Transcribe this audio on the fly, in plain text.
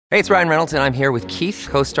Hey, it's Ryan Reynolds, and I'm here with Keith,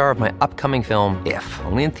 co-star of my upcoming film, If,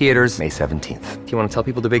 only in theaters May 17th. Do you want to tell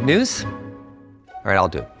people the big news? All right, I'll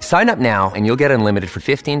do it. Sign up now and you'll get unlimited for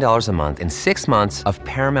 $15 a month and 6 months of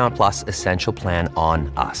Paramount Plus Essential Plan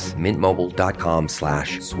on us.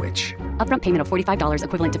 MintMobile.com/switch. Upfront payment of $45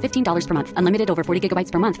 equivalent to $15 per month. Unlimited over 40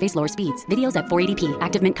 gigabytes per month. Face lower speeds. Videos at 480p.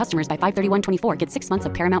 Active Mint customers by 531.24 get 6 months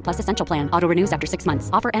of Paramount Plus Essential Plan. Auto renews after 6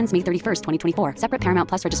 months. Offer ends May 31st, 2024. Separate Paramount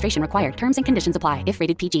Plus registration required. Terms and conditions apply if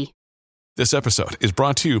rated PG. This episode is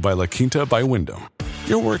brought to you by La Quinta by Wyndham.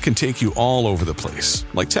 Your work can take you all over the place,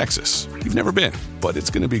 like Texas. You've never been, but it's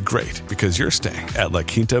going to be great because you're staying at La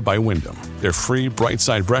Quinta by Wyndham. Their free Bright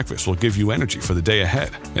Side breakfast will give you energy for the day ahead.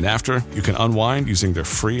 And after, you can unwind using their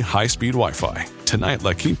free high-speed Wi-Fi. Tonight,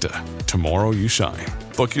 La Quinta. Tomorrow, you shine.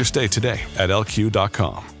 Book your stay today at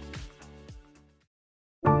LQ.com.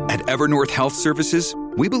 At Evernorth Health Services,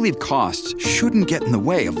 we believe costs shouldn't get in the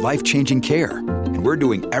way of life-changing care. And we're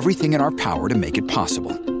doing everything in our power to make it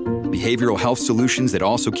possible. Behavioral health solutions that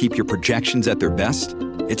also keep your projections at their best?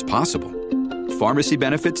 It's possible. Pharmacy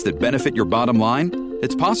benefits that benefit your bottom line?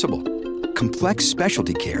 It's possible. Complex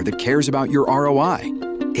specialty care that cares about your ROI?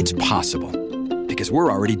 It's possible. Because we're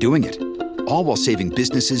already doing it. All while saving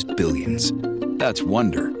businesses billions. That's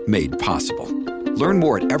Wonder made possible. Learn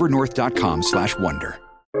more at evernorth.com/wonder.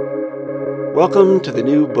 Welcome to the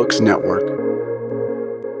New Books Network.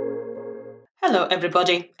 Hello,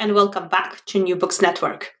 everybody, and welcome back to New Books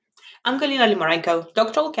Network. I'm Galina Limorenko,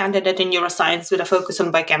 doctoral candidate in neuroscience with a focus on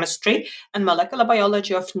biochemistry and molecular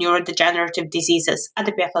biology of neurodegenerative diseases at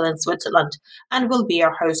the PFL in Switzerland, and will be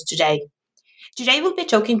your host today. Today we'll be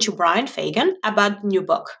talking to Brian Fagan about the new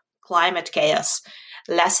book, Climate Chaos: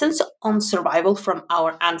 Lessons on Survival from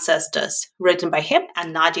Our Ancestors, written by him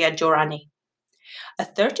and Nadia Durrani. A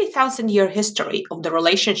 30,000-year history of the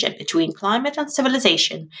relationship between climate and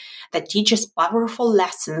civilization that teaches powerful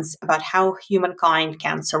lessons about how humankind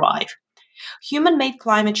can survive. Human-made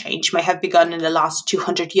climate change may have begun in the last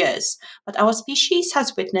 200 years, but our species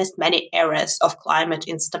has witnessed many eras of climate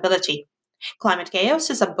instability. Climate Chaos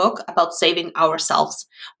is a book about saving ourselves.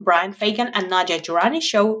 Brian Fagan and Nadia Durrani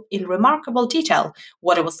show in remarkable detail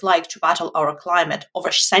what it was like to battle our climate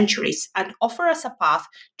over centuries and offer us a path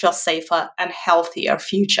to a safer and healthier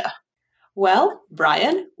future. Well,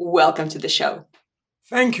 Brian, welcome to the show.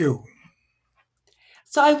 Thank you.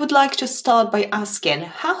 So I would like to start by asking,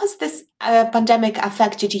 how has this pandemic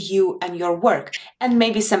affected you and your work, and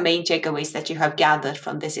maybe some main takeaways that you have gathered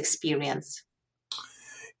from this experience?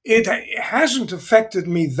 It hasn't affected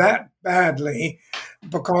me that badly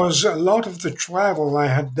because a lot of the travel I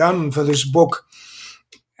had done for this book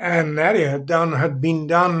and Nadia had been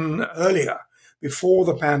done earlier, before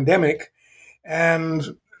the pandemic.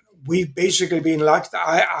 And we've basically been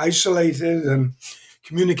isolated and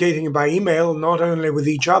communicating by email, not only with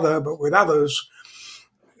each other, but with others.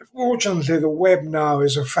 Fortunately, the web now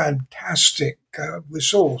is a fantastic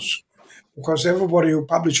resource, because everybody who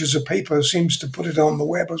publishes a paper seems to put it on the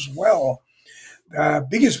web as well. The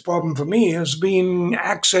biggest problem for me has been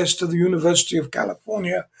access to the University of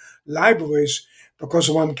California libraries, because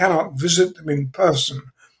one cannot visit them in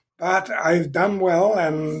person. But I've done well,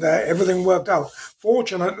 and everything worked out.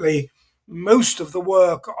 Fortunately, most of the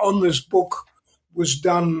work on this book was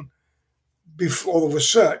done before, the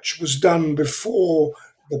research was done before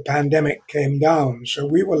the pandemic came down. So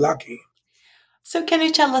we were lucky. So can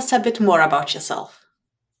you tell us a bit more about yourself?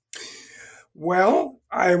 Well,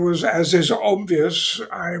 as is obvious,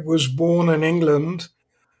 I was born in England.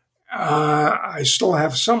 I still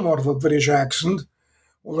have somewhat of a British accent,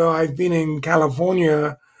 although I've been in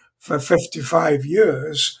California for 55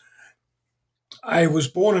 years. I was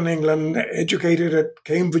born in England, educated at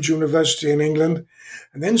Cambridge University in England,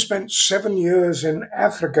 and then spent 7 years in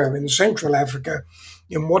Africa, in Central Africa,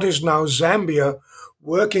 in what is now Zambia,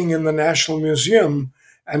 working in the National Museum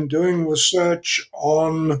and doing research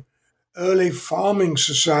on early farming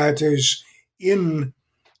societies in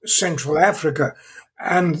Central Africa.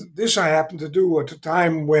 And this I happened to do at a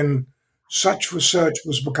time when such research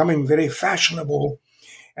was becoming very fashionable.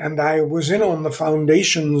 And I was in on the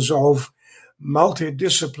foundations of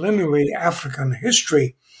multidisciplinary African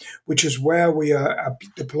history, which is where we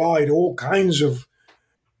deployed all kinds of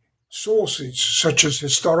sources, such as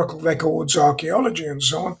historical records, archaeology, and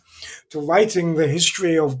so on, to writing the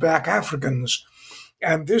history of Black Africans.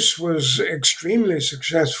 And this was extremely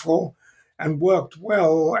successful and worked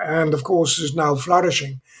well, and of course is now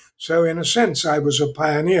flourishing. So in a sense, I was a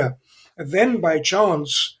pioneer. And then by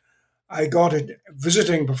chance, I got a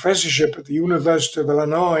visiting professorship at the University of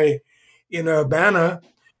Illinois in Urbana,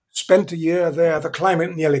 spent a year there. The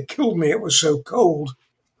climate nearly killed me. It was so cold.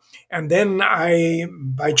 And then I,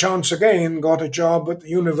 by chance again, got a job at the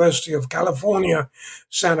University of California,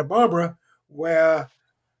 Santa Barbara, where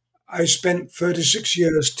I spent 36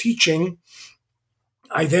 years teaching.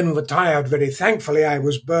 I then retired very thankfully. I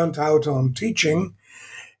was burnt out on teaching.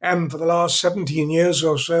 And for the last 17 years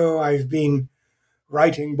or so, I've been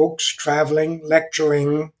writing books, traveling,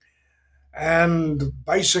 lecturing, and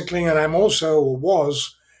bicycling. And I'm also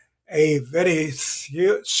was a very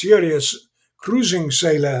serious cruising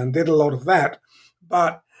sailor and did a lot of that.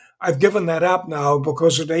 But I've given that up now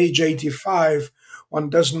because at age 85, one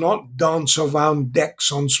does not dance around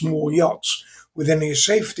decks on small yachts with any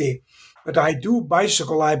safety. But I do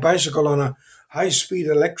bicycle. I bicycle on a high-speed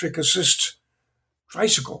electric assist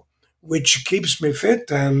tricycle, which keeps me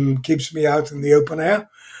fit and keeps me out in the open air.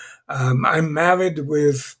 I'm married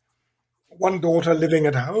with one daughter living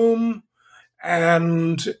at home,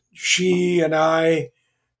 and she and I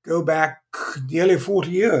go back nearly 40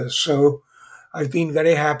 years. So I've been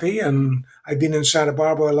very happy, and I've been in Santa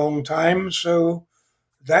Barbara a long time. So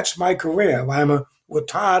that's my career. I'm a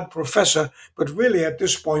retired professor, but really at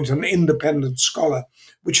this point an independent scholar,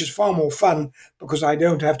 which is far more fun because I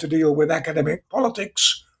don't have to deal with academic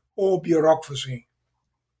politics or bureaucracy.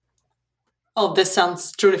 Oh, this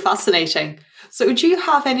sounds truly fascinating. So, do you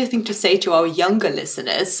have anything to say to our younger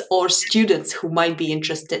listeners or students who might be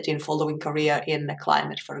interested in following career in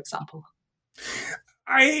climate, for example?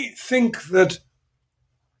 I think that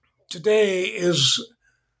today is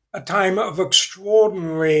a time of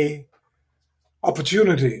extraordinary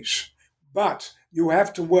opportunities, but you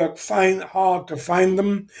have to work hard to find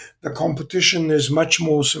them. The competition is much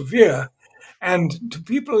more severe. And to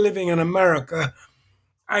people living in America,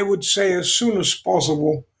 I would say as soon as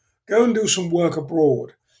possible, go and do some work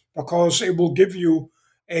abroad because it will give you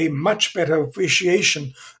a much better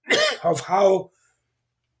appreciation of how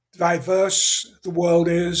diverse the world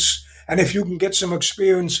is. And if you can get some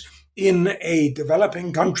experience in a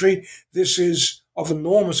developing country, this is of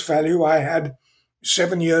enormous value. I had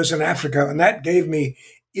 7 years in Africa, and that gave me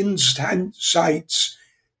insights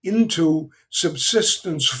into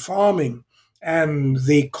subsistence farming and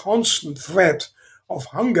the constant threat of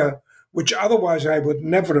hunger, which otherwise I would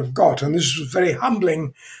never have got. And this was very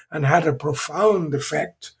humbling and had a profound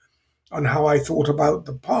effect on how I thought about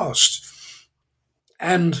the past.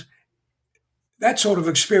 And that sort of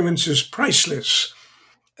experience is priceless.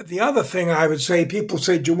 The other thing I would say, people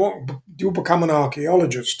say, do you become an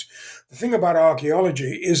archaeologist? The thing about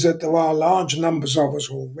archaeology is that there are large numbers of us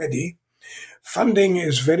already. Funding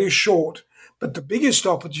is very short, but the biggest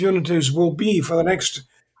opportunities will be for the next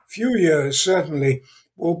few years, certainly,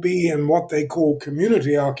 will be in what they call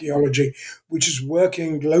community archaeology, which is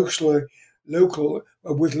working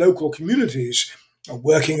with local communities,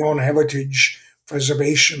 working on heritage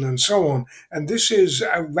preservation and so on. And this is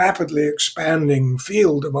a rapidly expanding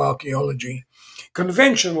field of archaeology.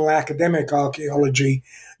 Conventional academic archaeology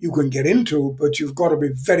you can get into, but you've got to be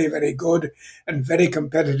very, very good and very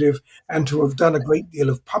competitive and to have done a great deal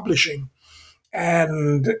of publishing.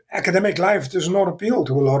 And academic life does not appeal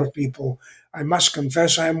to a lot of people. I must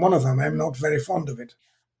confess I am one of them. I'm not very fond of it.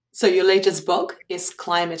 So your latest book is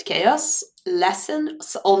Climate Chaos,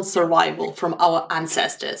 Lessons on Survival from Our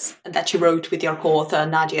Ancestors, that you wrote with your co-author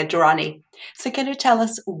Nadia Durrani. So can you tell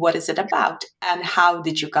us what is it about and how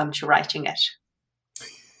did you come to writing it?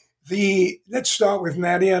 Let's start with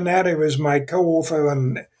Nadia. Nadia is my co-author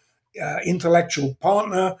and intellectual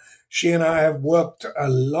partner. She and I have worked a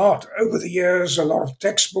lot over the years, a lot of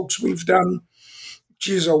textbooks we've done.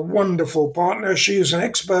 She's a wonderful partner. She is an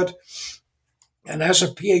expert and has a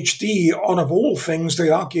PhD on, of all things,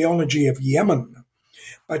 the archaeology of Yemen.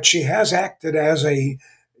 But she has acted as a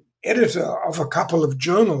editor of a couple of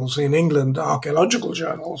journals in England, archaeological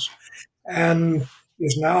journals, and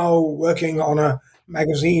is now working on a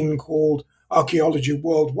magazine called Archaeology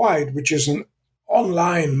Worldwide, which is an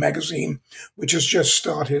online magazine which has just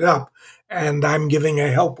started up, and I'm giving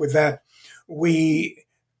her help with that. We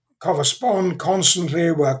correspond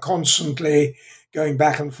constantly. We're constantly going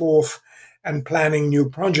back and forth and planning new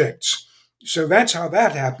projects. So that's how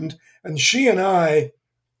that happened. And she and I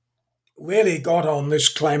really got on this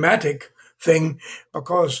climatic thing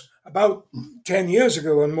because about 10 years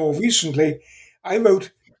ago and more recently, I wrote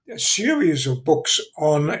a series of books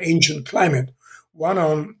on ancient climate, one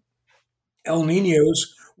on El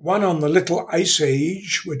Niños, one on the Little Ice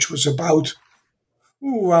Age, which was about,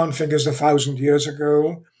 round figures, 1,000 years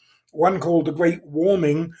ago, one called The Great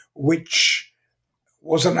Warming, which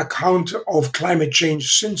was an account of climate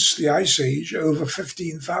change since the Ice Age, over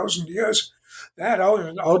 15,000 years. That,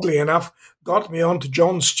 oddly enough, got me onto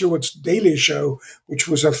Jon Stewart's Daily Show, which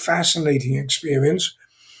was a fascinating experience.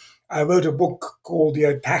 I wrote a book called The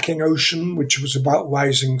Attacking Ocean, which was about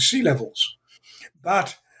rising sea levels.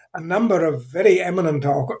 But a number of very eminent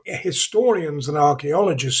historians and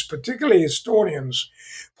archaeologists, particularly historians,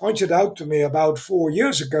 pointed out to me about 4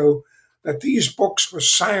 years ago that these books were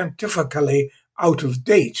scientifically out of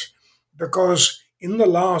date because in the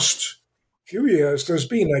last few years there's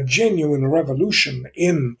been a genuine revolution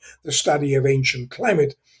in the study of ancient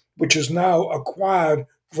climate, which has now acquired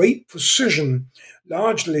great precision,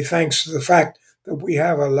 largely thanks to the fact that we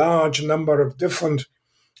have a large number of different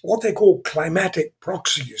what they call climatic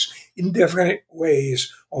proxies, indefinite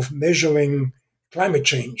ways of measuring climate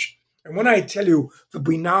change. And when I tell you that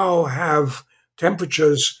we now have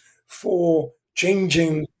temperatures for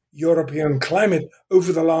changing European climate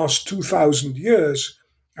over the last 2,000 years,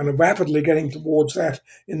 and are rapidly getting towards that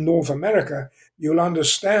in North America, you'll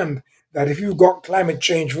understand that if you've got climate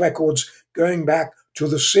change records going back to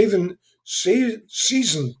the season,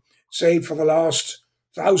 say for the last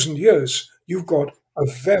 1,000 years, you've got a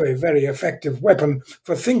very, very effective weapon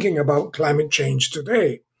for thinking about climate change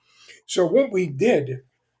today. So what we did,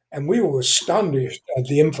 and we were astonished at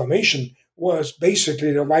the information, was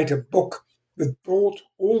basically to write a book that brought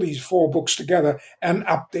all these 4 books together and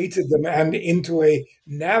updated them and into a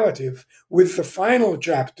narrative with the final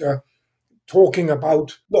chapter talking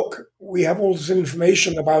about, look, we have all this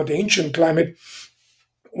information about ancient climate.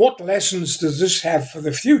 What lessons does this have for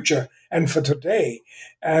the future and for today?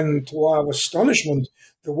 And to our astonishment,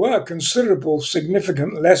 there were considerable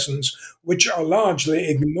significant lessons which are largely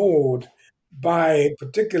ignored by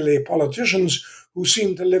particularly politicians who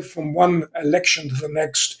seem to live from one election to the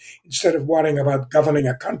next instead of worrying about governing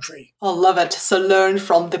a country. I love it. So learn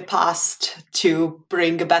from the past to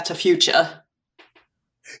bring a better future.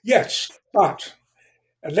 Yes, but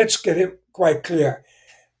let's get it quite clear.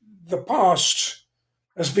 The past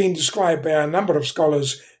has been described by a number of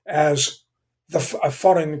scholars as a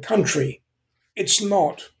foreign country. It's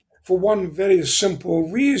not, for one very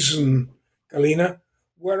simple reason, Galina.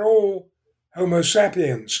 We're all Homo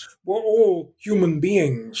sapiens. We're all human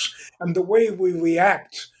beings. And the way we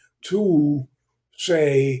react to,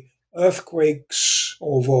 say, earthquakes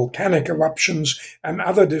or volcanic eruptions and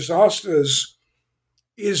other disasters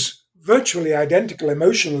is virtually identical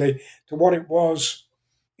emotionally to what it was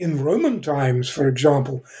in Roman times, for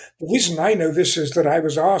example. The reason I know this is that I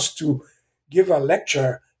was asked to give a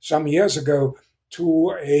lecture some years ago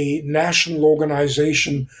to a national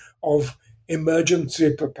organization of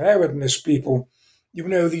emergency preparedness people. You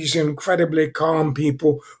know, these incredibly calm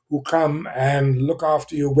people who come and look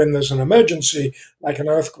after you when there's an emergency, like an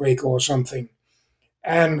earthquake or something.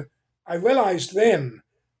 And I realized then,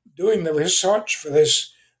 doing the research for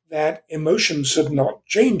this, that emotions had not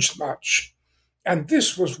changed much. And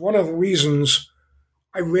this was one of the reasons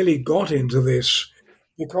I really got into this,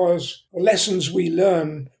 because the lessons we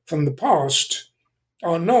learn from the past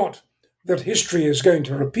are not that history is going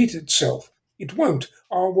to repeat itself. It won't.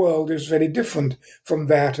 Our world is very different from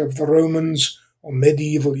that of the Romans or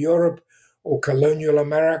medieval Europe or colonial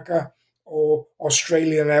America or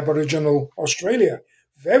Australian Aboriginal Australia.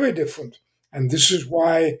 Very different. And this is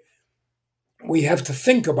why we have to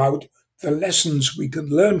think about the lessons we can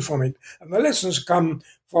learn from it. And the lessons come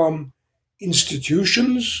from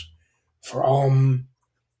institutions, from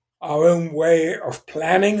our own way of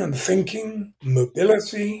planning and thinking,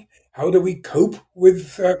 mobility, how do we cope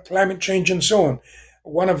with climate change and so on.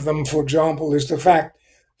 One of them, for example, is the fact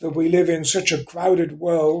that we live in such a crowded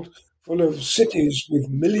world full of cities with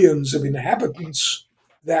millions of inhabitants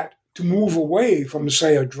that to move away from,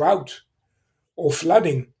 say, a drought or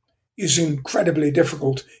flooding is incredibly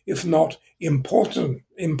difficult, if not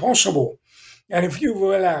impossible. And if you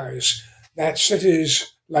realize that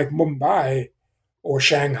cities like Mumbai or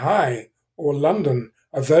Shanghai or London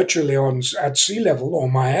are virtually at sea level, or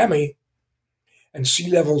Miami, and sea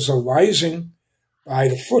levels are rising by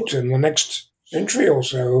the foot in the next century or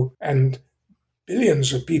so, and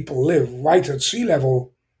billions of people live right at sea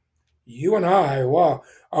level, you and I, who are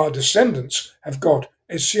our descendants, have got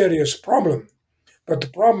a serious problem. But the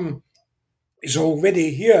problem is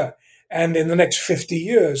already here, and in the next 50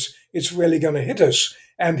 years, it's really going to hit us.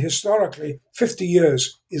 And historically, 50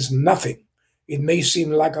 years is nothing. It may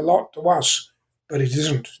seem like a lot to us, but it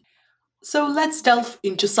isn't. So let's delve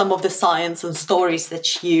into some of the science and stories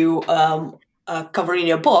that you cover in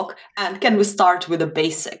your book. And can we start with the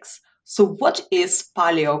basics? So what is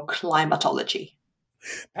paleoclimatology?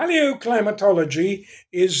 Paleoclimatology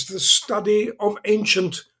is the study of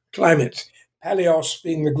ancient climate, paleos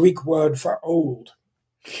being the Greek word for old.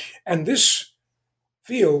 And this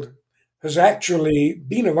field has actually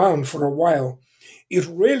been around for a while. It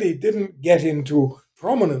really didn't get into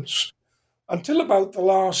prominence until about the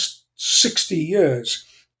last 60 years.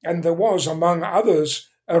 And there was, among others,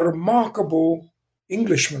 a remarkable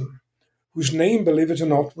Englishman whose name, believe it or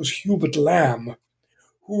not, was Hubert Lamb,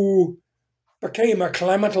 who became a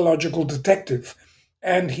climatological detective.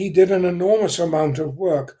 And he did an enormous amount of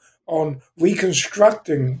work on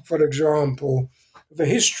reconstructing, for example, the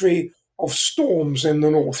history of storms in the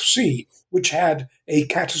North Sea, which had a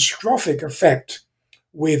catastrophic effect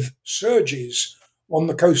with surges on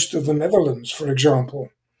the coast of the Netherlands, for example.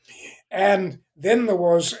 And then there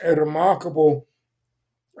was a remarkable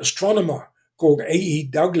astronomer called A.E.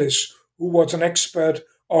 Douglas, who was an expert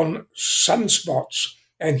on sunspots.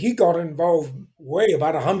 And he got involved way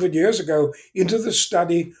about 100 years ago into the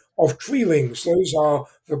study of tree rings. Those are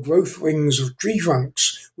the growth rings of tree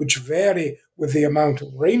trunks, which vary with the amount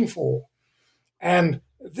of rainfall. And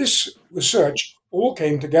this research all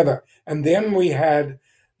came together. And then we had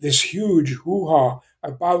this huge hoo-ha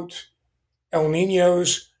about El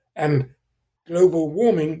Niños and global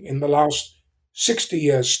warming in the last 60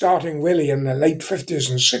 years, starting really in the late 50s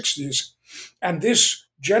and 60s. And this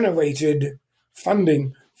generated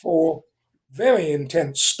funding for very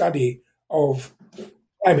intense study of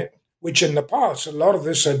climate, which in the past, a lot of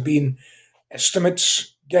this had been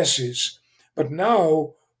estimates, guesses. But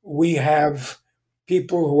now we have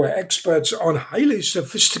people who are experts on highly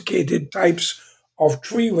sophisticated types of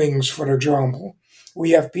tree rings, for example.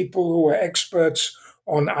 We have people who are experts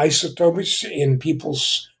on isotopes in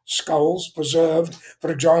people's skulls preserved.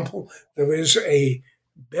 For example, there is a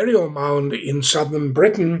burial mound in southern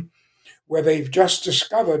Britain where they've just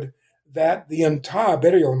discovered that the entire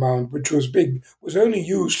burial mound, which was big, was only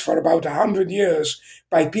used for about 100 years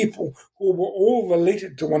by people who were all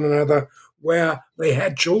related to one another, where they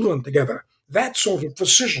had children together. That sort of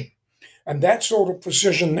precision. And that sort of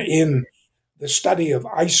precision in the study of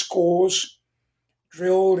ice cores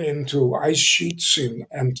drilled into ice sheets in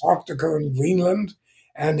Antarctica and Greenland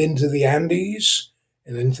and into the Andes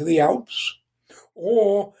and into the Alps,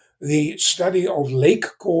 or the study of lake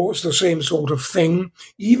cores, the same sort of thing,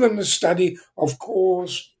 even the study of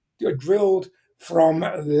cores drilled from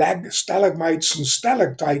stalagmites and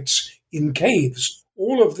stalactites in caves.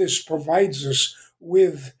 All of this provides us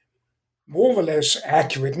with more or less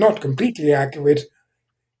accurate, not completely accurate,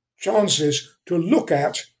 chances to look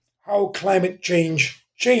at how climate change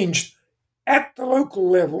changed at the local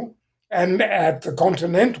level and at the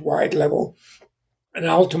continent-wide level, and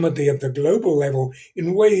ultimately at the global level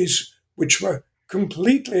in ways which were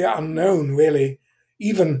completely unknown, really,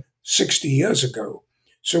 even 60 years ago.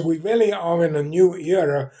 So we really are in a new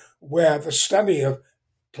era where the study of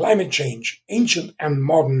climate change, ancient and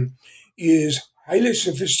modern, is highly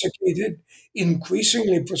sophisticated,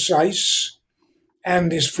 increasingly precise,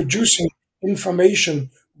 and is producing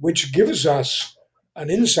information which gives us an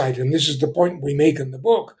insight, and this is the point we make in the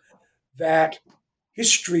book, that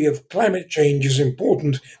history of climate change is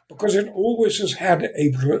important because it always has had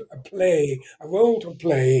a role to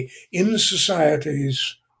play in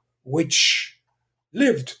societies which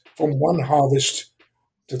lived from one harvest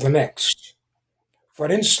to the next. For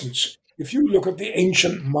instance, if you look at the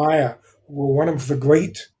ancient Maya, who were one of the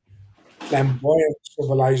great flamboyant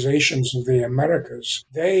civilizations of the Americas,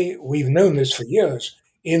 we've known this for years,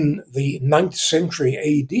 in the 9th century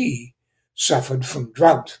AD, suffered from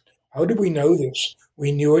drought. How do we know this?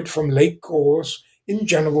 We knew it from lake cores in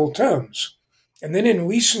general terms. And then in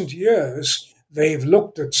recent years, they've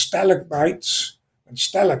looked at stalagmites and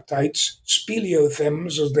stalactites,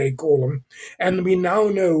 speleothems as they call them, and we now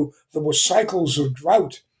know there were cycles of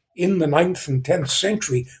drought in the 9th and 10th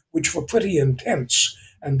century, which were pretty intense.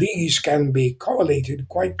 And these can be correlated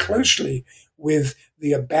quite closely with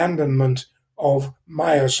the abandonment of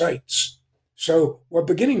Maya sites. So we're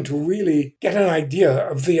beginning to really get an idea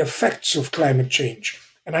of the effects of climate change.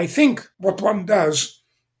 And I think what one does,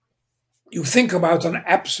 you think about an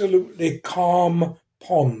absolutely calm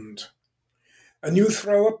pond, and you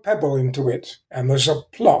throw a pebble into it, and there's a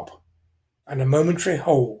plop and a momentary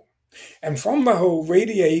hole. And from the hole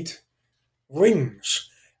radiate rings.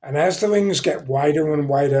 And as the rings get wider and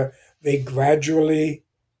wider, they gradually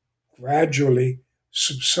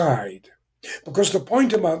subside. Because the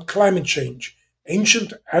point about climate change,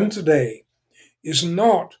 ancient and today, is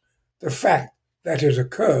not the fact that it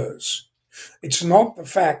occurs. It's not the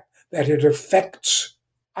fact that it affects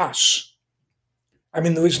us. I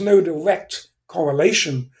mean, there is no direct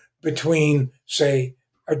correlation between, say,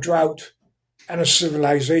 a drought and a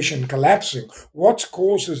civilization collapsing. What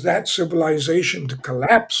causes that civilization to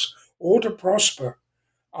collapse or to prosper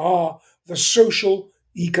are the social,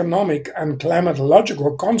 economic, and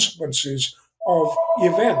climatological consequences of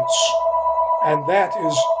events. And that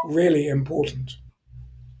is really important.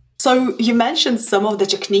 So you mentioned some of the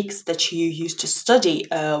techniques that you use to study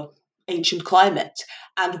ancient climate.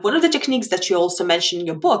 And one of the techniques that you also mention in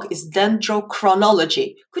your book is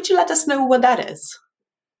dendrochronology. Could you let us know what that is?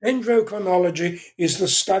 Dendrochronology is the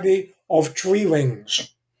study of tree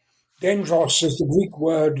rings. Dendros is the Greek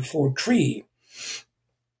word for tree.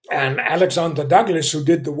 And Alexander Douglas, who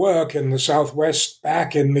did the work in the Southwest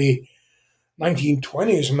back in the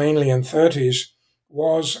 1920s, mainly and 30s,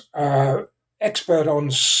 was expert on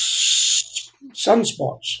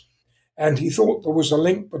sunspots. And he thought there was a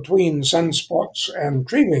link between sunspots and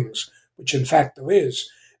tree rings, which in fact there is.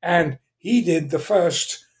 And he did the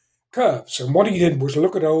first curves. And what he did was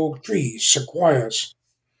look at old trees, sequoias.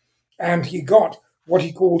 And he got what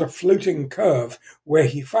he called a floating curve, where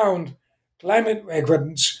he found climate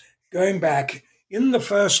evidence going back in the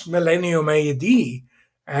first millennium AD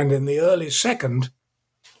and in the early second,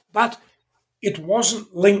 but it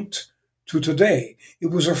wasn't linked to today.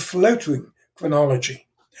 It was a floating chronology.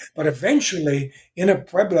 But eventually, in a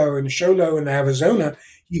pueblo in Xolo in Arizona,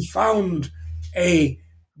 he found a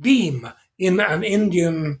beam in an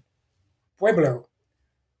Indian pueblo,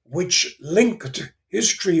 which linked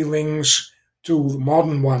his tree rings to the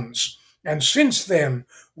modern ones. And since then,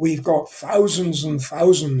 we've got thousands and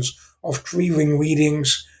thousands of tree ring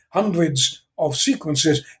readings, hundreds of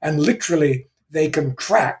sequences, and literally they can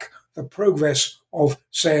track the progress of,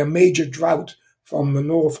 say, a major drought from the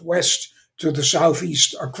northwest to the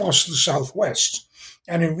southeast across the southwest.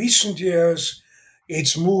 And in recent years,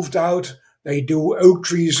 it's moved out. They do oak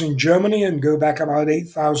trees in Germany and go back about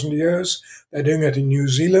 8,000 years. They're doing it in New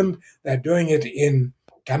Zealand. They're doing it in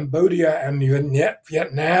Cambodia and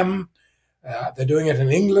Vietnam. They're doing it in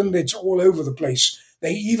England. It's all over the place.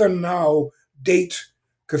 They even now date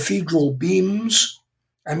cathedral beams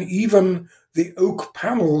and even the oak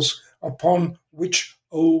panels upon which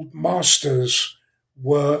old masters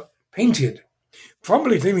were painted.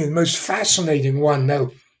 Probably to me the most fascinating one,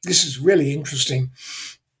 though, this is really interesting,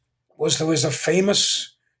 was there was a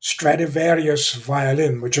famous Stradivarius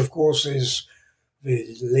violin, which of course is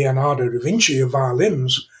the Leonardo da Vinci of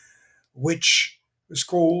violins, which was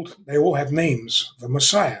called, they all have names, the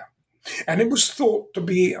Messiah. And it was thought to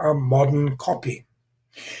be a modern copy.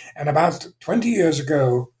 And about 20 years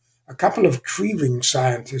ago, a couple of tree ring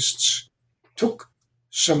scientists took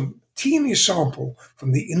some teeny sample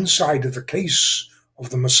from the inside of the case of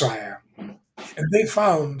the Messiah. And they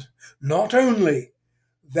found not only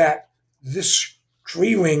that this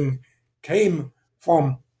tree ring came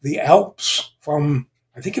from the Alps, from,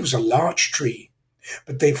 I think it was a large tree,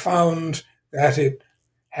 but they found that it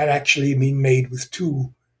had actually been made with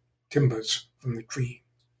two timbers from the tree.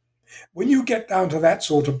 When you get down to that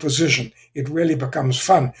sort of precision, it really becomes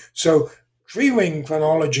fun. So tree ring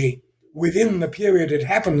chronology within the period it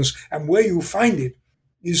happens and where you find it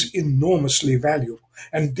is enormously valuable.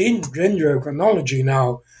 And dendrochronology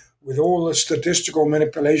now, with all the statistical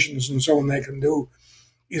manipulations and so on they can do,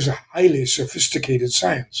 is a highly sophisticated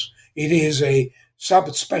science. It is a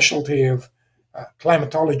subspecialty of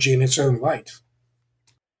climatology in its own right.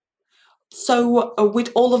 So, with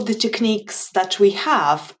all of the techniques that we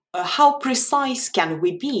have, how precise can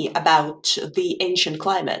we be about the ancient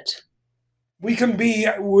climate? We can be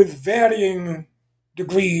with varying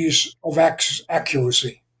degrees of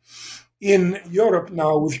accuracy. In Europe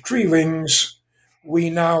now, with tree rings, we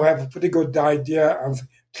now have a pretty good idea of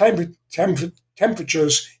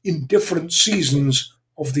temperatures in different seasons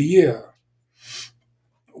of the year.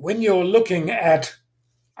 When you're looking at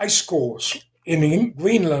ice cores in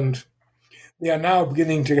Greenland, they are now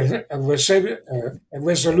beginning to get a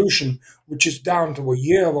resolution which is down to a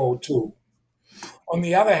year or two. On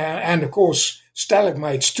the other hand, and of course,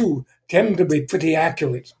 stalagmites too tend to be pretty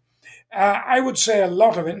accurate. I would say a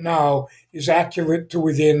lot of it now is accurate to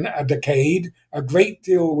within a decade, a great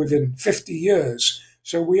deal within 50 years.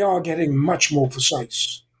 So we are getting much more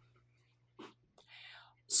precise.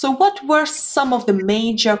 So, what were some of the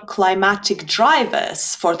major climatic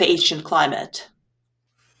drivers for the ancient climate?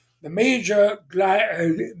 The major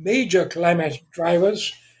climate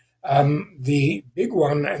drivers, the big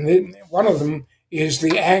one, and one of them is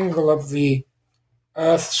the angle of the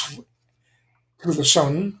Earth's to the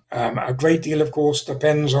sun. A great deal, of course,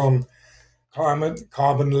 depends on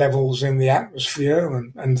carbon levels in the atmosphere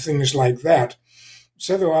and things like that.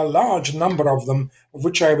 So there are a large number of them, of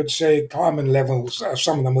which I would say carbon levels are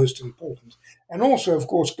some of the most important. And also, of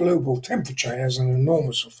course, global temperature has an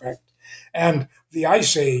enormous effect. And the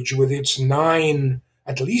Ice Age, with its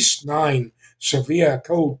at least nine severe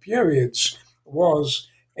cold periods, was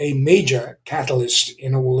a major catalyst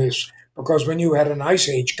in all this. Because when you had an Ice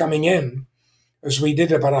Age coming in, as we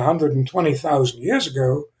did about 120,000 years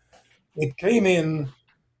ago, it came in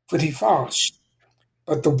pretty fast.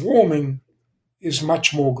 But the warming is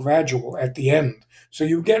much more gradual at the end. So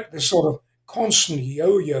you get this sort of constant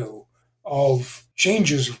yo-yo of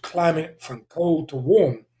changes of climate from cold to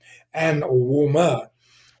warm or warmer.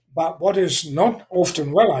 But what is not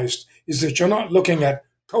often realized is that you're not looking at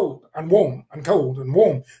cold and warm and cold and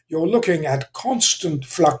warm. You're looking at constant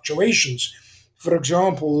fluctuations. For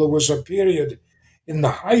example, there was a period in the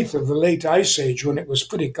height of the late Ice Age when it was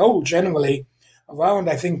pretty cold generally, around,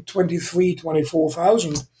 I think,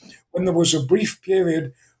 24,000, when there was a brief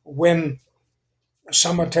period when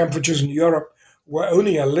summer temperatures in Europe were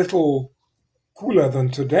only a little cooler than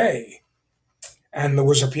today. And there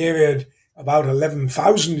was a period about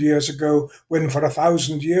 11,000 years ago when for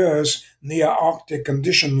 1,000 years near Arctic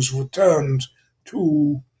conditions returned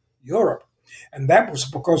to Europe. And that was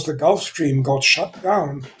because the Gulf Stream got shut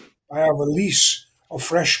down by a release of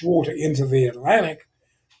fresh water into the Atlantic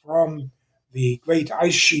from the great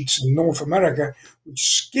ice sheets in North America, which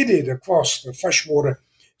skidded across the fresh water,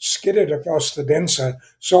 skidded across the denser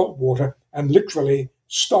salt water, and literally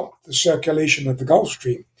stopped the circulation of the Gulf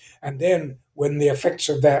Stream. And then when the effects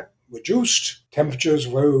of that reduced, temperatures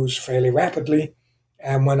rose fairly rapidly,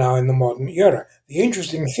 and we're now in the modern era. The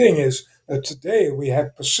interesting thing is that today we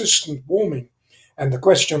have persistent warming, and the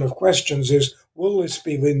question of questions is, will this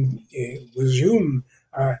be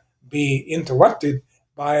interrupted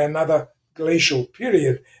by another glacial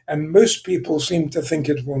period? And most people seem to think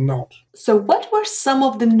it will not. So what were some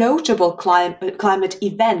of the notable climate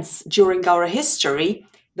events during our history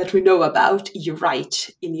that we know about, you write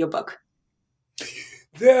in your book?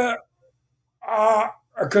 There are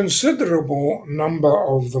a considerable number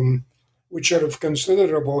of them which are of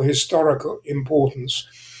considerable historical importance.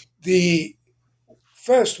 The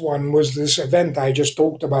first one was this event I just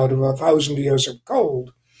talked about of 1,000 years of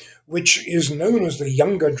cold, which is known as the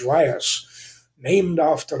Younger Dryas, named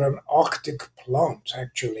after an Arctic plant,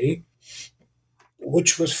 actually,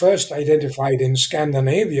 which was first identified in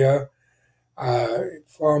Scandinavia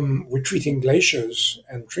from retreating glaciers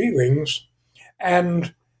and tree rings.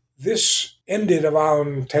 And this ended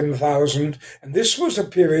around 10,000. And this was a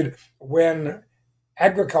period when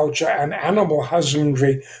agriculture and animal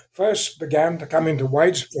husbandry first began to come into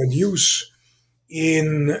widespread use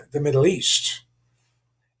in the Middle East.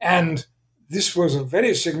 And this was a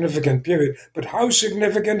very significant period. But how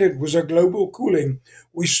significant it was a global cooling,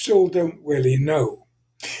 we still don't really know.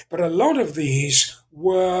 But a lot of these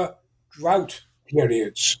were drought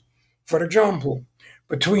periods. For example,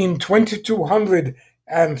 between 2200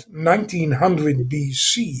 and 1900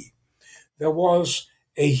 BC, there was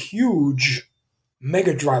a huge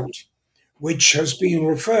mega drought, which has been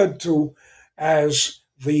referred to as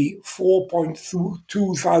the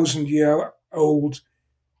 4.2 thousand year old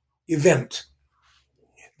event.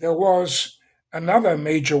 There was another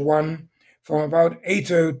major one from about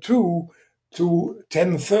 802 to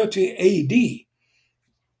 1030 AD.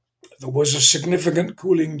 There was a significant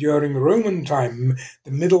cooling during Roman time,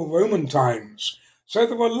 the Middle Roman times. So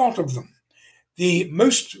there were a lot of them. The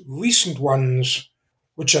most recent ones,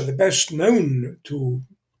 which are the best known to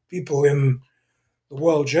people in the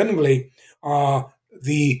world generally, are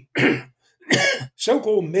the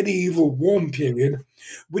so-called medieval warm period,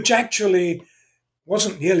 which actually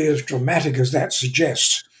wasn't nearly as dramatic as that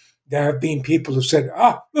suggests. There have been people who said,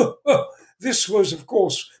 this was, of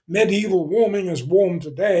course, medieval warming as warm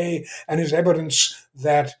today and is evidence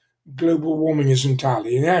that global warming is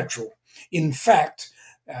entirely natural. In fact,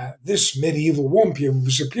 this medieval warm period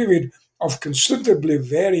was a period of considerably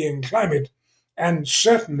varying climate and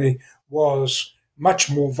certainly was much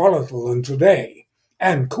more volatile than today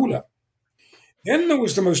and cooler. Then there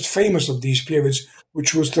was the most famous of these periods,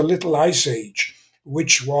 which was the Little Ice Age,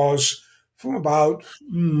 which was from about,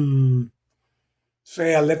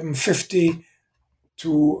 say, 1150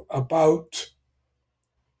 to about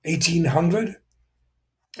 1800.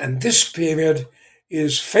 And this period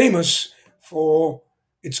is famous for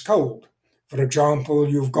its cold. For example,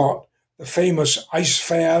 you've got the famous ice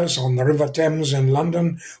fairs on the River Thames in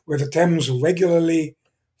London, where the Thames regularly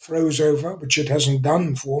froze over, which it hasn't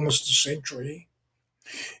done for almost a century.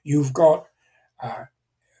 You've got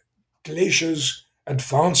glaciers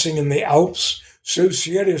advancing in the Alps so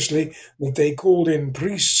seriously that they called in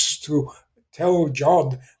priests to tell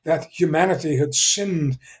God that humanity had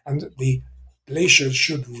sinned and that the glaciers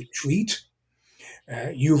should retreat.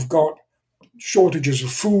 You've got shortages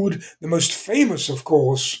of food. The most famous, of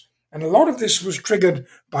course, and a lot of this was triggered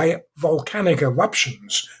by volcanic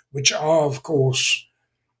eruptions, which are, of course,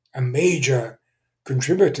 a major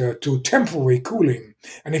contributor to temporary cooling.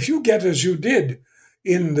 And if you get, as you did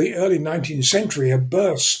in the early 19th century, a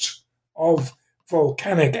burst of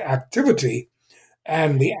volcanic activity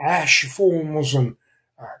and the ash forms and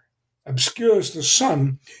obscures the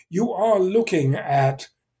sun, you are looking at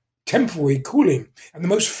temporary cooling. And the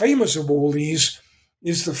most famous of all these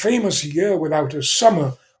is the famous year without a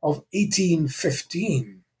summer of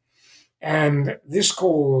 1815. And this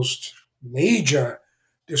caused major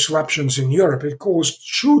disruptions in Europe. It caused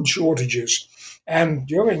food shortages. And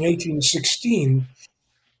during 1816,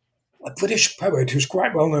 a British poet who's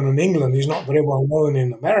quite well known in England, he's not very well known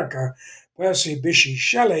in America, Percy Bysshe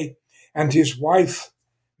Shelley, and his wife,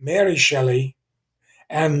 Mary Shelley,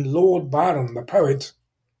 and Lord Byron, the poet,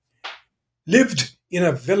 lived in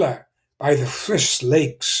a villa by the Frith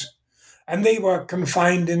Lakes, and they were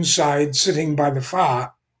confined inside, sitting by the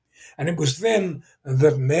fire. And it was then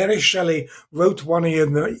that Mary Shelley wrote one of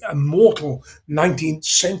the immortal 19th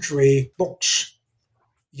century books,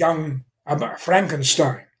 Young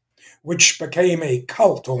Frankenstein, which became a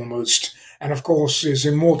cult almost, and of course is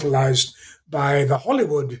immortalized by the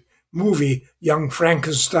Hollywood movie Young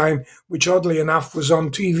Frankenstein, which oddly enough was on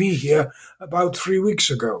TV here about 3 weeks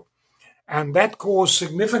ago. And that caused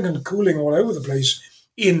significant cooling all over the place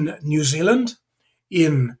in New Zealand,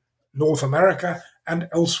 in North America, and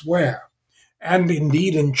elsewhere. And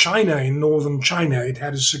indeed in China, in northern China, it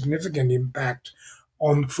had a significant impact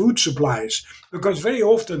on food supplies. Because very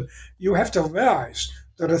often you have to realize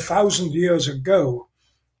that 1,000 years ago,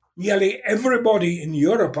 nearly everybody in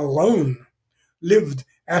Europe alone lived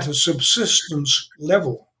at a subsistence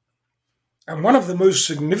level. And one of the most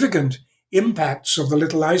significant impacts of the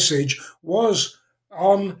Little Ice Age was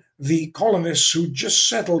on the colonists who just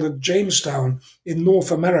settled at Jamestown in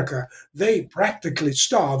North America. They practically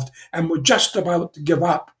starved and were just about to give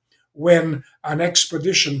up when an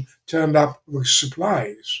expedition turned up with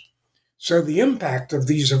supplies. So the impact of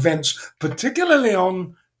these events, particularly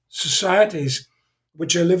on societies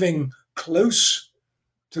which are living close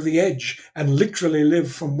to the edge and literally live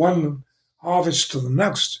from one harvest to the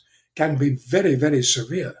next, can be very, very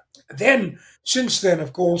severe. Then, since then,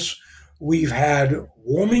 of course, we've had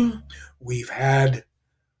warming, we've had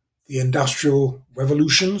the Industrial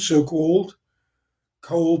Revolution, so-called,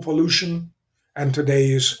 coal pollution, and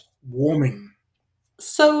today's warming.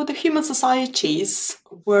 So the human societies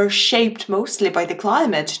were shaped mostly by the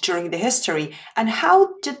climate during the history. And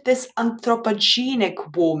how did this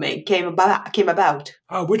anthropogenic warming came about?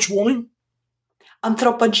 Which warming?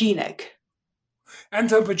 Anthropogenic.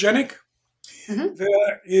 Anthropogenic? Mm-hmm.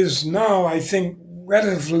 There is now, I think,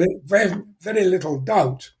 very little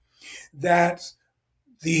doubt that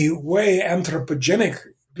the way anthropogenic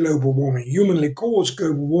global warming, humanly caused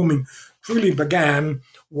global warming, truly began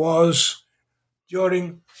was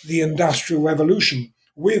during the Industrial Revolution,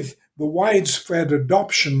 with the widespread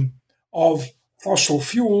adoption of fossil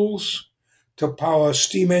fuels to power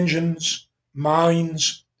steam engines,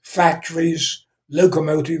 mines, factories,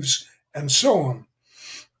 locomotives, and so on.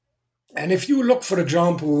 And if you look, for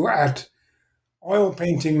example, at oil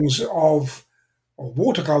paintings or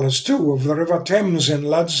watercolors too, of the River Thames in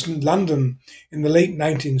London in the late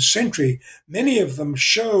 19th century, many of them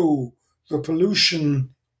show the pollution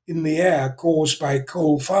in the air caused by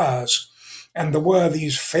coal fires. And there were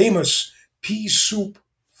these famous pea soup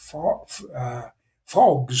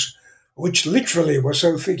fogs, which literally were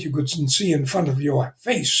so thick you could see in front of your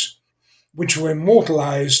face, which were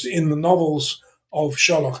immortalized in the novels of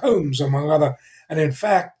Sherlock Holmes, among other. And in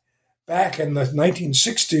fact, back in the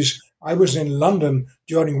 1960s, I was in London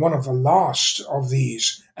during one of the last of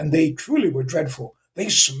these, and they truly were dreadful. They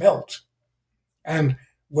smelt and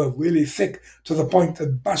were really thick to the point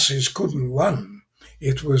that buses couldn't run.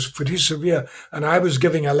 It was pretty severe. And I was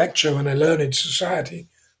giving a lecture in a learned society.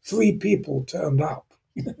 3 people turned up.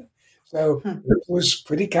 So it was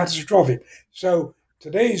pretty catastrophic. So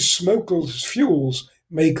today's smokeless fuels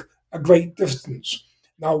make a great difference.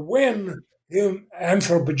 Now, when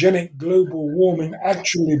anthropogenic global warming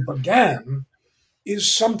actually began is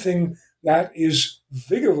something that is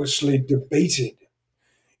vigorously debated.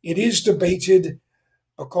 It is debated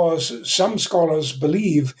because some scholars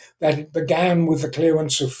believe that it began with the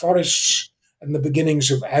clearance of forests and the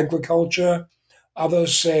beginnings of agriculture.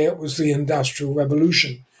 Others say it was the Industrial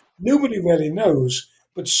Revolution. Nobody really knows,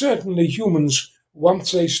 but certainly humans,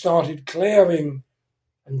 once they started clearing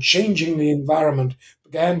and changing the environment,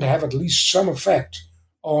 began to have at least some effect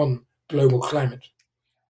on global climate.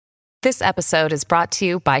 This episode is brought to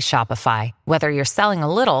you by Shopify. Whether you're selling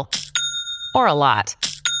a little or a lot,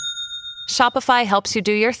 Shopify helps you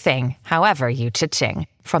do your thing, however you cha-ching.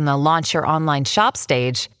 From the launch your online shop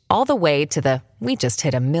stage, all the way to the "we just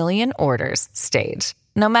hit 1 million orders" stage.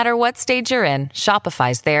 No matter what stage you're in,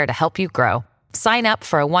 Shopify's there to help you grow. Sign up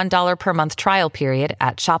for a $1 per month trial period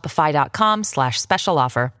at shopify.com/special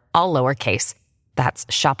offer, all lowercase. That's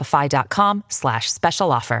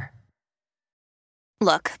shopify.com/special offer.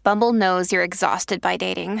 Look, Bumble knows you're exhausted by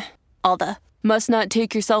dating. All the must not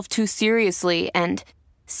take yourself too seriously and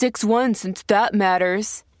 6'1" since that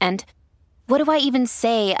matters. And what do I even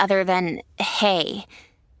say other than hey?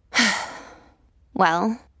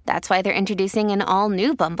 Well, that's why they're introducing an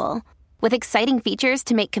all-new Bumble with exciting features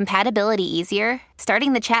to make compatibility easier,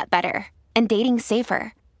 starting the chat better, and dating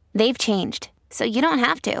safer. They've changed, so you don't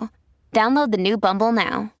have to. Download the new Bumble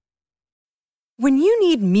now. When you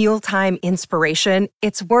need mealtime inspiration,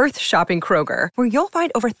 it's worth shopping Kroger, where you'll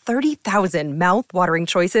find over 30,000 mouth-watering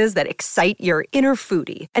choices that excite your inner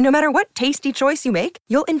foodie. And no matter what tasty choice you make,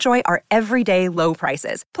 you'll enjoy our everyday low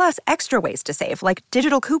prices, plus extra ways to save, like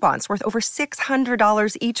digital coupons worth over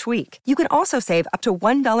 $600 each week. You can also save up to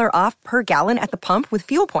 $1 off per gallon at the pump with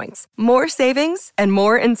fuel points. More savings and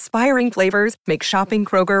more inspiring flavors make shopping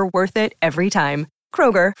Kroger worth it every time.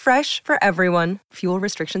 Kroger, fresh for everyone. Fuel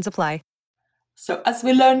restrictions apply. So, as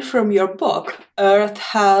we learned from your book, Earth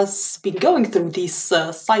has been going through these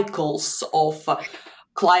cycles of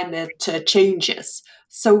climate changes.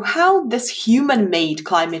 So, how does human-made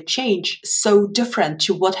climate change so different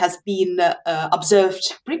to what has been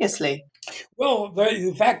observed previously? Well,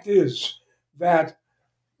 the fact is that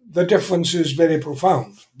the difference is very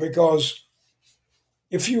profound, because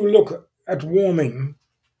if you look at warming,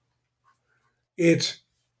 it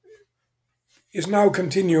is now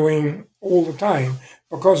continuing all the time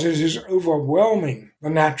because it is overwhelming the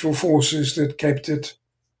natural forces that kept it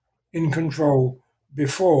in control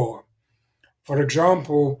before. For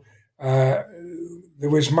example, there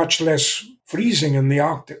was much less freezing in the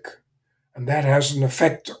Arctic, and that has an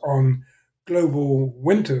effect on global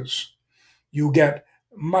winters. You get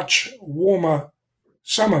much warmer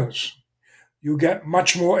summers. You get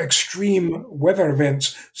much more extreme weather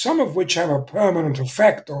events, some of which have a permanent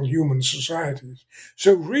effect on human societies.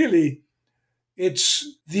 So really, it's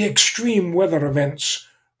the extreme weather events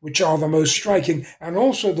which are the most striking, and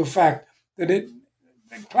also the fact that the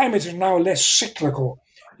climate is now less cyclical.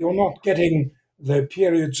 You're not getting the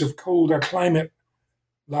periods of colder climate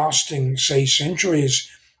lasting, say, centuries,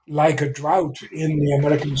 like a drought in the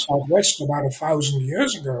American Southwest about 1,000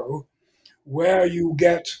 years ago, where you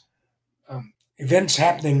get events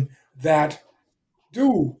happening that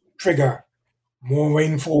do trigger more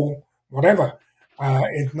rainfall, whatever.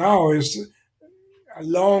 It now is a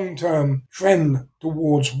long-term trend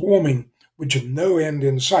towards warming, which had no end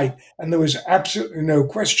in sight. And there was absolutely no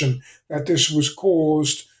question that this was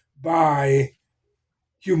caused by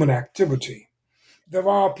human activity. There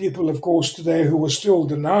are people, of course, today who are still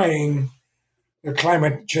denying that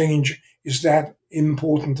climate change is that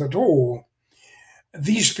important at all.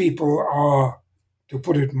 These people are, to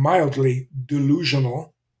put it mildly,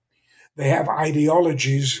 delusional. They have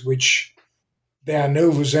ideologies which bear no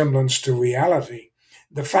resemblance to reality.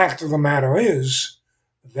 The fact of the matter is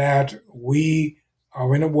that we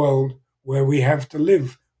are in a world where we have to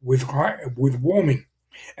live with warming.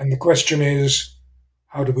 And the question is,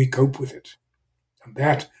 how do we cope with it?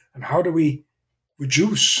 And how do we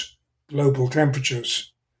reduce global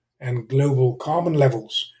temperatures and global carbon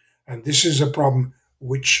levels? And this is a problem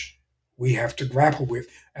which we have to grapple with.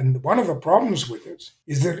 And one of the problems with it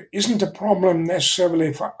is that it isn't a problem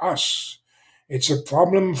necessarily for us. It's a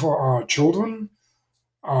problem for our children,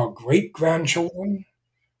 our great-grandchildren,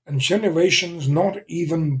 and generations not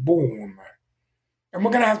even born. And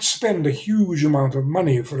we're going to have to spend a huge amount of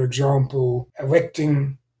money, for example,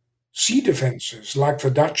 erecting sea defenses like the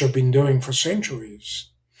Dutch have been doing for centuries.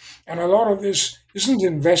 And a lot of this isn't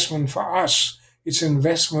investment for us, it's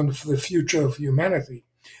investment for the future of humanity.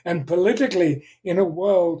 And politically, in a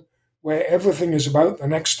world where everything is about the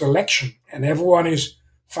next election and everyone is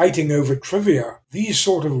fighting over trivia, these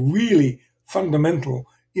sort of really fundamental,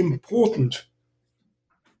 important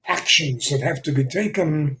actions that have to be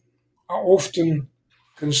taken are often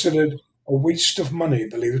considered a waste of money,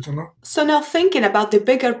 believe it or not. So now, thinking about the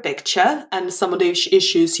bigger picture and some of the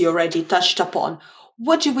issues you already touched upon,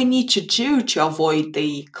 what do we need to do to avoid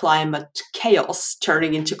the climate chaos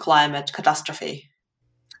turning into climate catastrophe?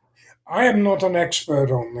 I am not an expert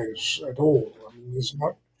on this at all.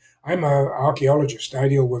 I'm an archaeologist. I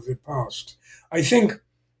deal with the past. I think,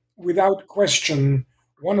 without question,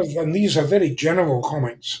 and these are very general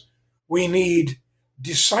comments, we need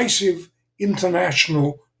decisive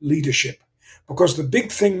international leadership. Because the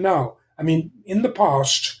big thing now, in the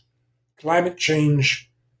past, climate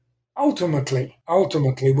change ultimately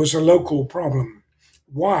was a local problem.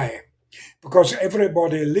 Why? Because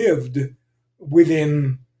everybody lived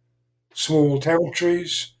within small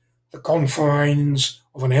territories, the confines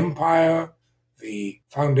of an empire, the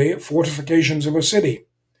fortifications of a city.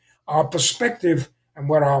 Our perspective and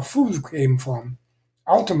where our food came from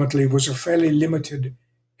ultimately was a fairly limited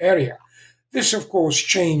area. This, of course,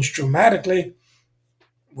 changed dramatically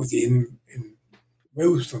within in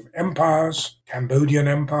growth of empires, Cambodian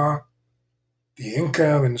Empire, the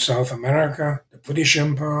Inca in South America, the British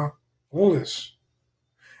Empire, all this.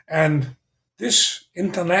 And this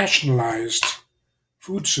internationalized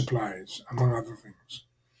food supplies, among other things.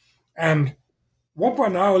 And what we're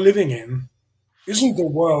now living in isn't a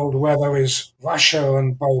world where there is Russia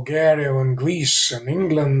and Bulgaria and Greece and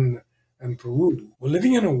England and Peru. We're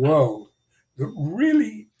living in a world that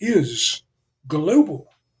really is global,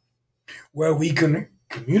 where we can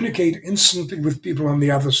communicate instantly with people on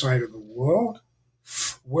the other side of the world,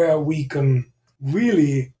 where we can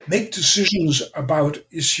really make decisions about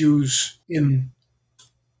issues in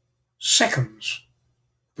seconds.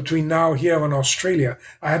 Between now, here, and Australia,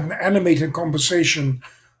 I had an animated conversation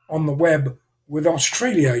on the web with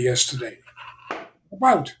Australia yesterday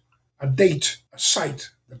about a date, a site,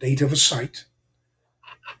 the date of a site.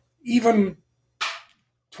 Even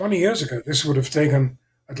 20 years ago, this would have taken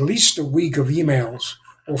at least a week of emails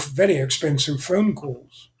or very expensive phone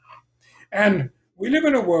calls. And we live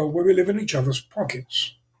in a world where we live in each other's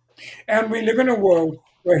pockets. And we live in a world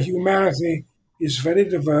where humanity is very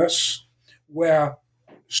diverse, where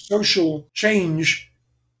social change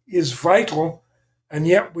is vital, and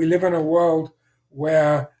yet we live in a world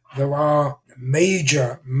where there are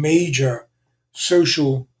major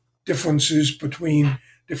social differences between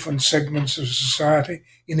different segments of society,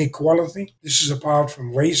 inequality. This is apart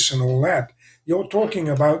from race and all that. You're talking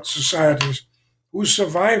about societies whose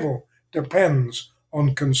survival depends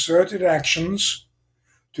on concerted actions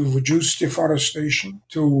to reduce deforestation,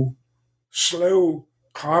 to slow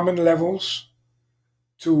carbon levels,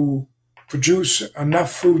 to produce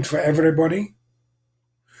enough food for everybody,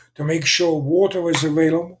 to make sure water is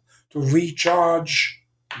available, to recharge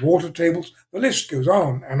water tables. The list goes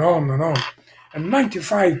on and on and on. And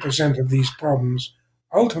 95% of these problems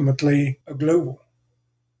ultimately are global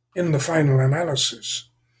in the final analysis.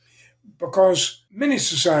 Because many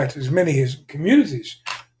societies, many communities,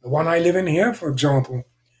 the one I live in here, for example,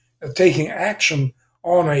 are taking action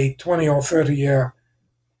on a 20 or 30 year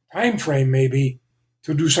time frame maybe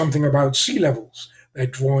to do something about sea levels. They're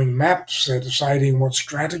drawing maps, they're deciding what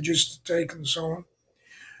strategies to take and so on.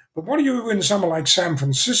 But what do you do in somewhere like San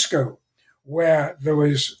Francisco, where there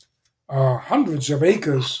is hundreds of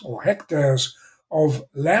acres or hectares of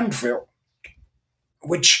landfill,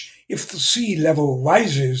 which if the sea level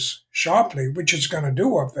rises sharply, which it's going to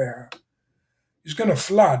do up there, is going to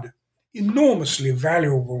flood enormously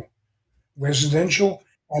valuable residential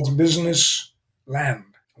and business land.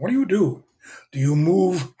 What do you do? Do you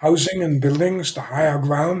move housing and buildings to higher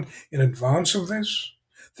ground in advance of this?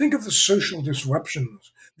 Think of the social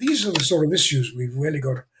disruptions. These are the sort of issues we've really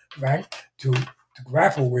got to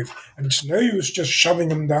grapple with. And it's no use just shoving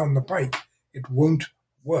them down the pike. It won't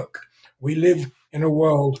work. We live in a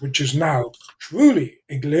world which is now truly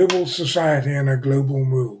a global society and a global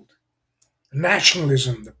world.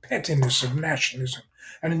 Nationalism, the pettiness of nationalism,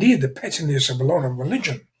 and indeed the pettiness of a lot of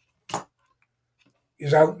religion,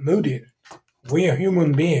 is outmoded. We are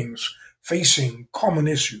human beings facing common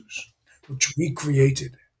issues which we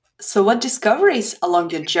created. So, what discoveries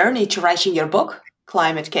along your journey to writing your book,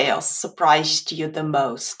 Climate Chaos, surprised you the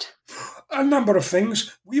most? A number of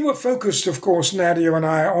things. We were focused, of course, Nadia and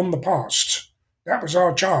I, on the past. That was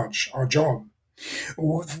our charge, our job.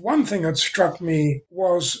 One thing that struck me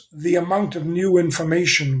was the amount of new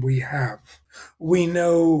information we have. We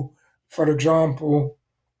know, for example,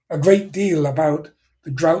 a great deal about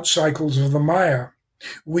the drought cycles of the Maya.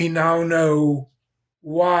 We now know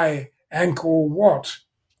why Angkor Wat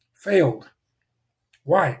failed.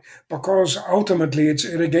 Why? Because ultimately its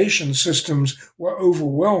irrigation systems were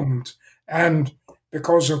overwhelmed, and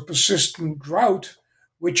because of persistent drought,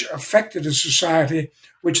 which affected a society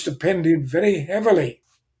which depended very heavily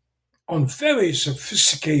on very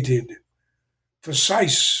sophisticated,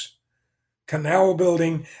 precise canal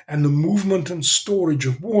building and the movement and storage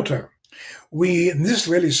of water. And this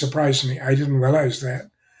really surprised me. I didn't realize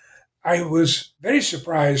that. I was very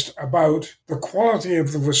surprised about the quality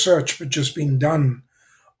of the research which has been done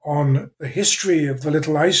on the history of the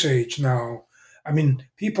Little Ice Age now. I mean,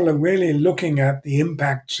 people are really looking at the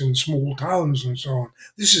impacts in small towns and so on.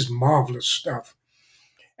 This is marvelous stuff.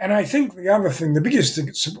 And I think the other thing, the biggest thing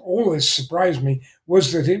that always surprised me,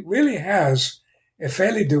 was that it really has a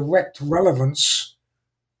fairly direct relevance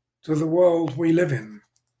to the world we live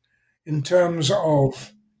in terms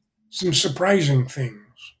of some surprising things.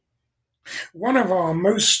 One of our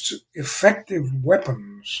most effective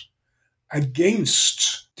weapons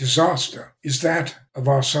against disaster is that of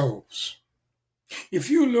ourselves. If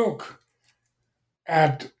you look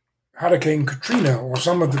at Hurricane Katrina or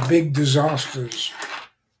some of the big disasters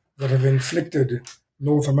that have inflicted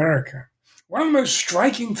North America, one of the most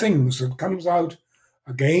striking things that comes out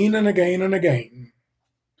again and again and again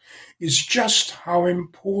is just how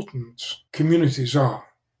important communities are.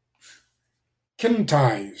 Kin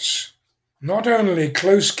ties, not only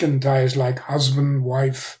close kin ties like husband,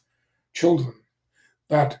 wife, children,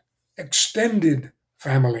 but extended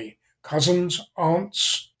family, cousins,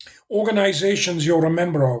 aunts, organizations you're a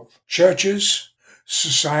member of, churches,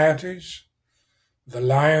 societies, the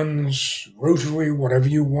Lions, Rotary, whatever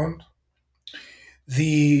you want,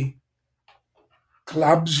 the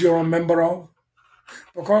clubs you're a member of.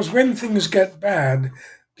 Because when things get bad,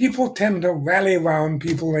 people tend to rally around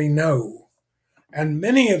people they know. And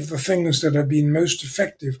many of the things that have been most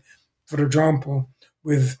effective, for example,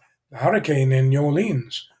 with the hurricane in New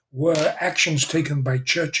Orleans, were actions taken by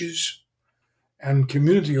churches and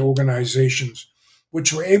community organizations,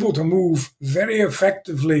 which were able to move very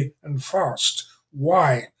effectively and fast.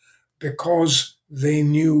 Why? Because they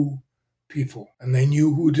knew people and they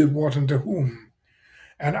knew who did what and to whom.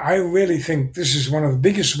 And I really think this is one of the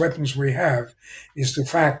biggest weapons we have, is the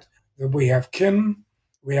fact that we have kin,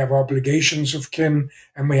 we have obligations of kin,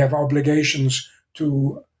 and we have obligations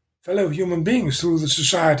to fellow human beings through the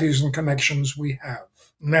societies and connections we have.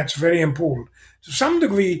 And that's very important. To some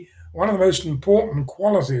degree, one of the most important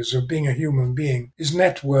qualities of being a human being is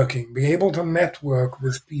networking, being able to network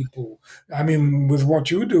with people. I mean, with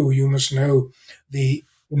what you do, you must know the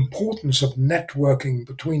importance of networking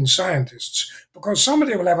between scientists, because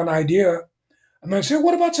somebody will have an idea and they'll say,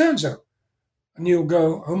 what about so-and-so? And you'll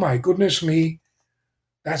go, oh my goodness me,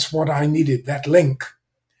 that's what I needed, that link.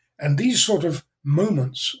 And these sort of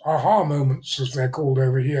moments, aha moments as they're called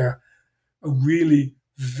over here, are really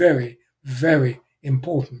very, very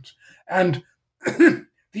important. And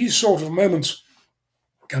these sort of moments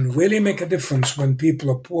can really make a difference when people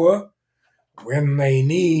are poor, when they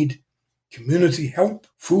need community help,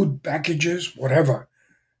 food packages, whatever.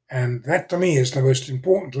 And that to me is the most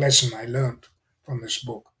important lesson I learned from this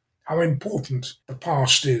book, how important the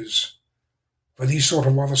past is for these sort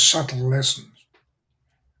of rather subtle lessons.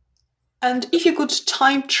 And if you could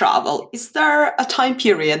time travel, is there a time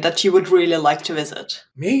period that you would really like to visit?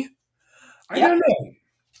 Me? I don't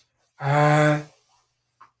know.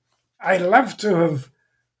 I'd love to have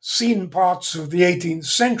seen parts of the 18th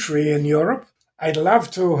century in Europe. I'd love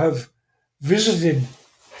to have visited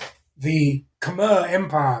the Khmer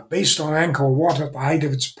Empire based on Angkor Wat at the height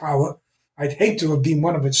of its power. I'd hate to have been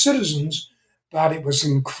one of its citizens, but it was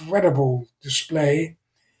an incredible display.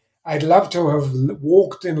 I'd love to have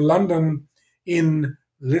walked in London in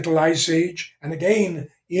Little Ice Age, and again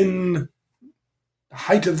in the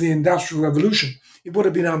height of the Industrial Revolution. It would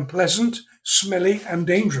have been unpleasant, smelly, and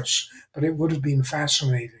dangerous, but it would have been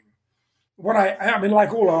fascinating. I mean,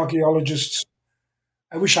 like all archaeologists,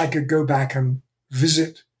 I wish I could go back and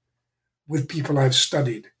visit with people I've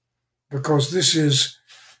studied, because this is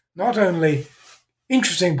not only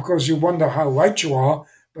interesting because you wonder how right you are,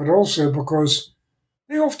 but also because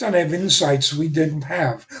they often have insights we didn't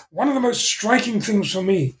have. One of the most striking things for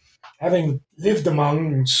me, having lived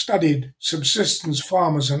among and studied subsistence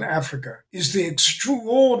farmers in Africa, is the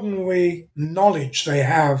extraordinary knowledge they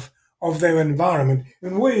have of their environment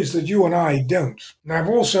in ways that you and I don't. And I've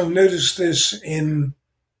also noticed this in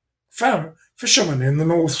fishermen in the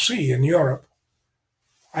North Sea in Europe.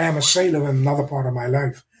 I am a sailor in another part of my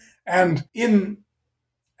life. And in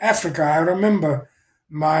Africa, I remember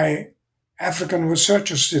my African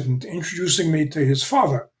research student introducing me to his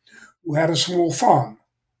father, who had a small farm,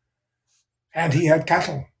 and he had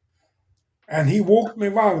cattle. And he walked me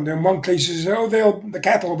around. In one place, he said, the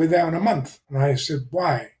cattle will be there in a month. And I said,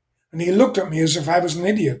 why? And he looked at me as if I was an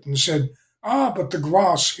idiot and said, but the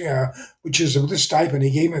grass here, which is of this type, and he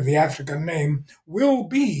gave me the African name, will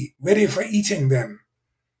be ready for eating then.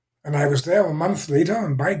 And I was there a month later,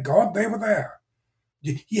 and by God, they were there.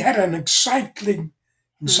 He had an encyclopedic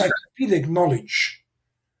knowledge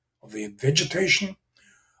of the vegetation,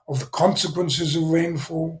 of the consequences of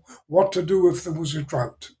rainfall, what to do if there was a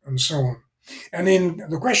drought, and so on. And in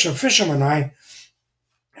the question of fishermen, I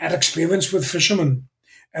had experience with fishermen,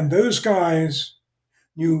 and those guys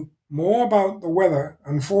knew more about the weather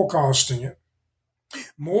and forecasting it,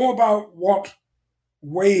 more about what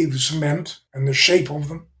waves meant and the shape of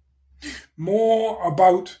them, more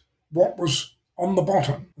about what was on the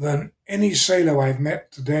bottom than any sailor I've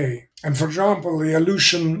met today. And for example, the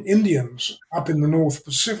Aleutian Indians up in the North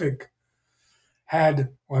Pacific had,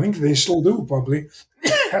 well, I think they still do probably,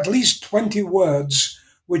 at least 20 words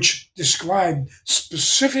which described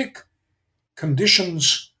specific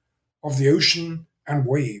conditions of the ocean and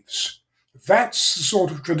waves. That's the sort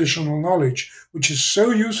of traditional knowledge which is so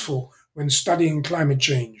useful when studying climate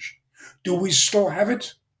change. Do we still have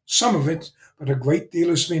it? Some of it, but a great deal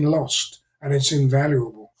has been lost, and it's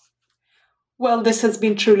invaluable. Well, this has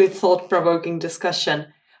been truly thought-provoking discussion.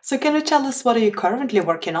 So can you tell us what are you currently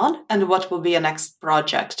working on and what will be your next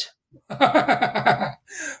project?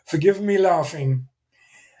 Forgive me laughing.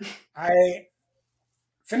 I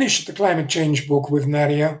finished the climate change book with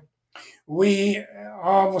Nadia. We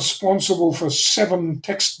are responsible for 7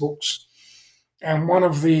 textbooks, and one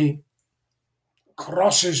of the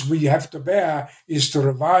crosses we have to bear is to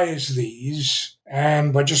revise these,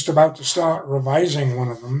 and we're just about to start revising one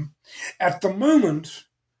of them. At the moment,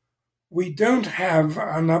 we don't have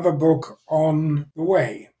another book on the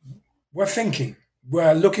way. We're thinking.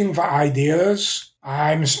 We're looking for ideas.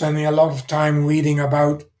 I'm spending a lot of time reading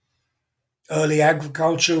about early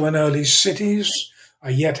agriculture and early cities. I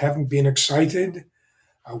yet haven't been excited.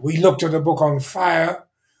 We looked at a book on fire,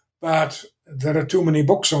 but there are too many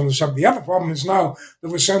books on the subject. The other problem is now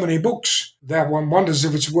there were so many books that one wonders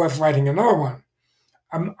if it's worth writing another one.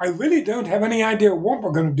 I really don't have any idea what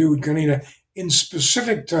we're going to do, Ganina, in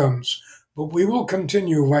specific terms, but we will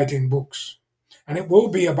continue writing books. And it will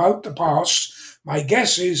be about the past. My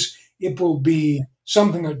guess is it will be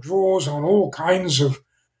something that draws on all kinds of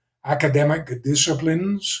academic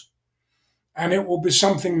disciplines, and it will be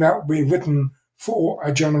something that will be written for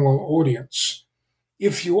a general audience.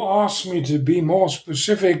 If you ask me to be more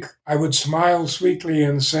specific, I would smile sweetly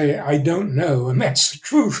and say, I don't know, and that's the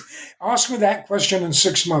truth. Ask me that question in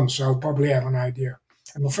 6 months, I'll probably have an idea.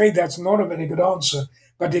 I'm afraid that's not a very good answer,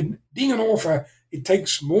 but being an author, it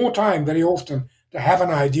takes more time very often to have an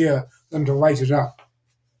idea than to write it up.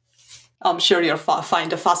 I'm sure you'll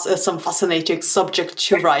find some fascinating subject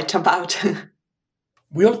to write about.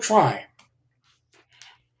 We'll try.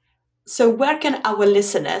 So where can our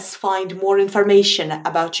listeners find more information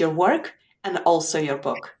about your work and also your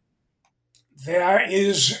book?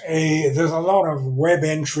 There's a lot of web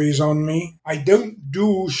entries on me. I don't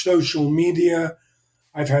do social media.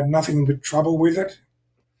 I've had nothing but trouble with it.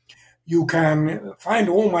 You can find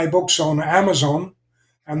all my books on Amazon,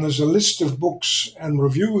 and there's a list of books and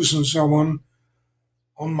reviews and so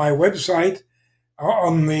on my website,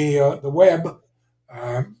 on the web.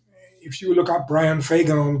 If you look up Brian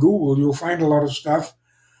Fagan on Google, you'll find a lot of stuff.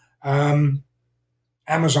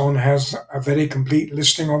 Amazon has a very complete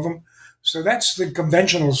listing of them. So that's the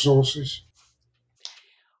conventional sources.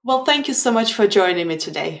 Well, thank you so much for joining me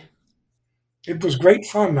today. It was great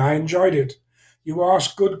fun. I enjoyed it. You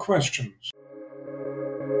asked good questions.